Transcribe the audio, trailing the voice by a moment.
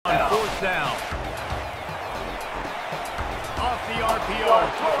RPO.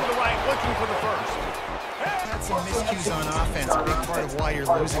 Throw to the right, looking for the first. Had some miscues on offense, a big part of why you're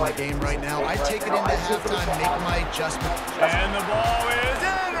losing the game right now. I take it into halftime, make my adjustment. And the ball is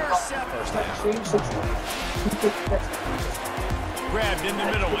intercepted. Grabbed in the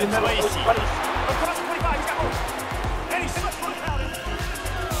middle, it's Lacey. Across the 25, he's got hold. And he's slipped from the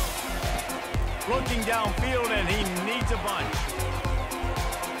looking downfield, and he needs a bunch.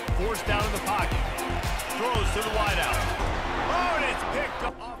 Forced down in the pocket. Throws to the wideout. Oh, and it's picked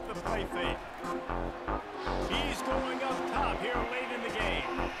up off the play fake. He's going up top here late in the game.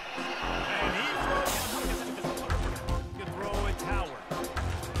 And he throws. Good throw at Tower.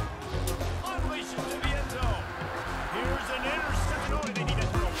 Unleashes to the end zone. Here's an interception. Oh, they need a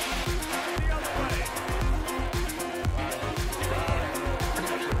throw. The other way.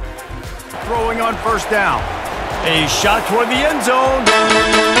 Throwing on first down. A shot toward the end zone.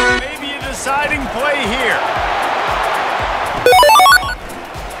 Maybe a deciding play here.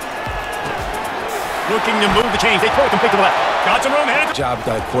 Looking to move the chains. They throw it complete to the left. Got some room. Headed. Job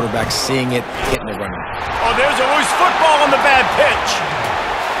the quarterback seeing it, hitting the running. Oh, there's a loose football on the bad pitch.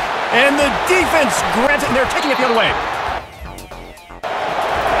 And the defense grabs it, and they're taking it the other way.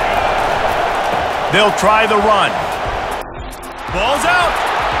 They'll try the run. Ball's out.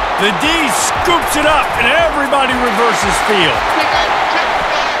 The D scoops it up, and everybody reverses field.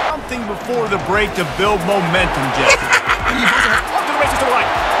 Something before the break to build momentum, Jeff. Off to the races to the right.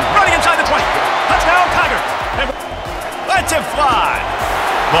 Running inside the 20. Touchdown, Tiger. And lets it fly.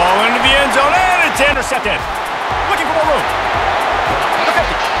 Ball into the end zone, and it's intercepted. Looking for more room. The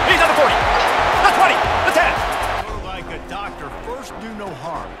 50. He's on the 40. The 20. The 10. Like a doctor, first do no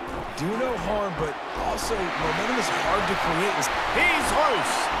harm. Do no harm, but also momentum is hard to create. He's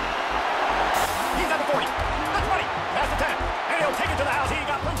loose. He's at the 40. The 20. Past the 10. And he'll take it to the house. He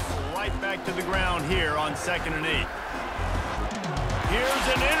got loose. Right back to the ground here on 2nd and 8. Here's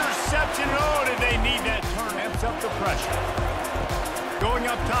an interception. Oh, did they need that turn? Amps up the pressure. Going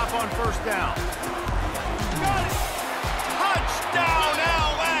up top on first down. Got it. Touchdown,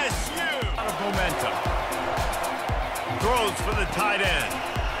 LSU. Out of momentum. Throws for the tight end.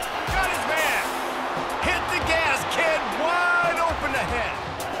 Got his man. Hit the gas, kid. Wide open ahead.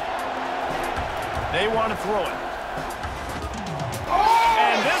 They want to throw it.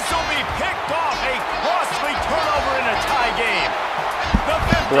 And this will be picked off. A costly turnover in a tie game. The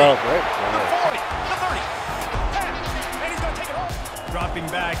 50. Bro, great. The 40. The 30. The 10. And he's going to take it home. Dropping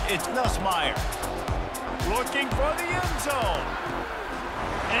back, it's Nussmeier. Looking for the end zone.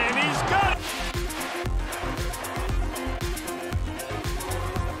 And he's got it.